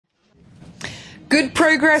Good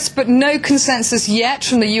progress, but no consensus yet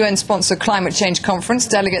from the UN-sponsored climate change conference.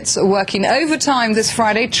 Delegates are working overtime this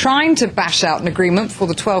Friday, trying to bash out an agreement before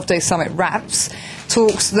the 12-day summit wraps.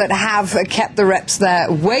 Talks that have kept the reps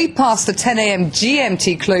there way past the 10 a.m.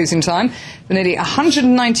 GMT closing time. For nearly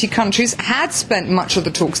 190 countries had spent much of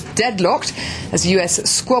the talks deadlocked as the US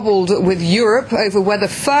squabbled with Europe over whether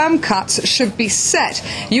firm cuts should be set.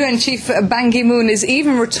 UN Chief Ban Ki-moon is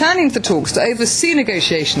even returning to the talks to oversee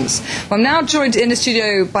negotiations. I'm now joined in the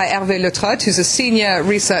studio by Hervé Letrot, who's a senior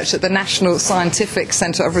researcher at the National Scientific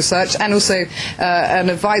Centre of Research and also an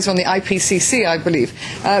advisor on the IPCC, I believe.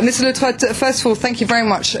 Mr. Letrot, first of all, thank you very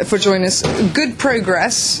much for joining us. Good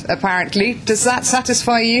progress, apparently. Does that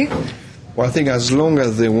satisfy you? Well, I think as long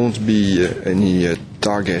as there won't be any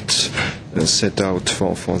targets set out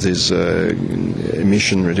for these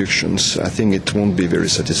emission reductions, I think it won't be very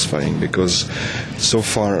satisfying, because so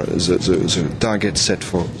far the target set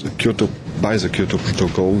for the Kyoto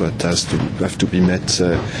Protocol that have to be met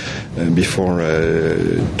before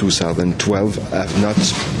 2012 have not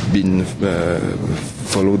been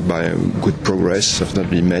followed by good progress, have not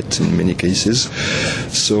been met in many cases.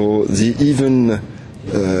 So the even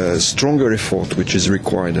stronger effort which is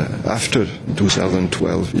required after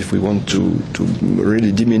 2012 if we want to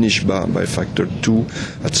really diminish by factor 2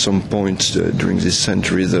 at some point during this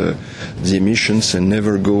century the emissions and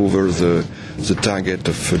never go over the target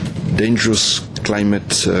of a dangerous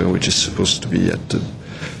climate which is supposed to be at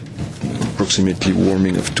approximately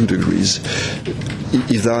warming of 2 degrees.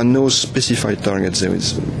 If there are no specified targets, there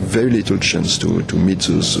is very little chance to meet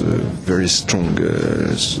those very strong,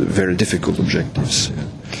 very difficult objectives.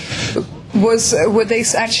 Were they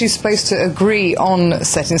actually supposed to agree on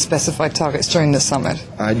setting specified targets during the summit?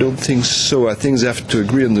 I don't think so. I think they have to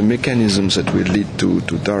agree on the mechanisms that will lead to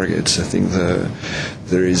targets. I think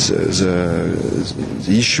there is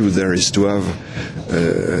the issue there is to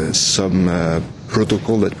have some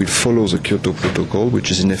protocol that will follow the Kyoto Protocol,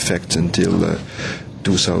 which is in effect until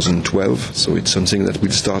 2012, so it's something that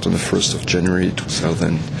will start on the 1st of January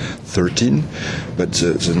 2013, but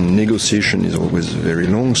the negotiation is always very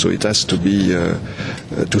long, so it has to be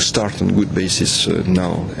to start on good basis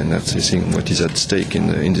now, and that's, I think, what is at stake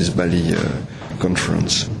in this Bali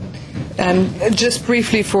conference. Just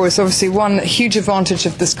briefly for us, obviously one huge advantage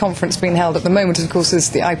of this conference being held at the moment, of course,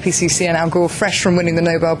 is the IPCC and Al Gore, fresh from winning the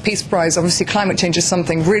Nobel Peace Prize. Obviously climate change is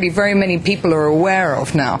something really very many people are aware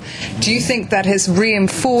of now. Do you think that has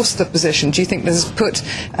reinforced the position? Do you think this has put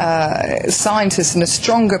scientists in a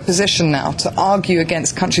stronger position now to argue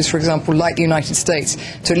against countries, for example, like the United States,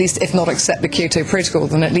 to at least, if not accept the Kyoto Protocol,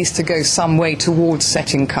 then at least to go some way towards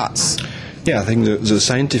setting cuts? Yeah, I think the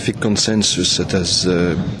scientific consensus that has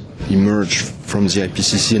emerged from the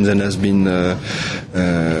IPCC and then has been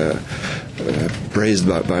praised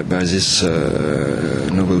by this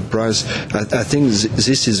Nobel Prize. I think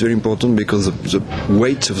this is very important because the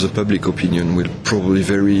weight of the public opinion will probably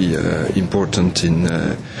very important in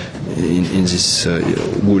this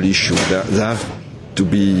whole issue. There have to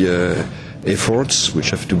be efforts which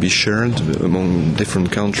have to be shared among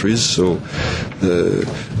different countries, so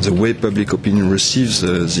the way public opinion receives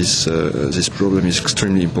this problem is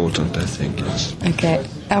extremely important, I think. Yes. Okay.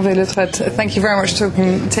 Hervé Letrot, thank you very much for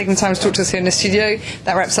taking the time to talk to us here in the studio.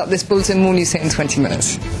 That wraps up this bulletin. More news here in 20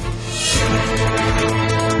 minutes.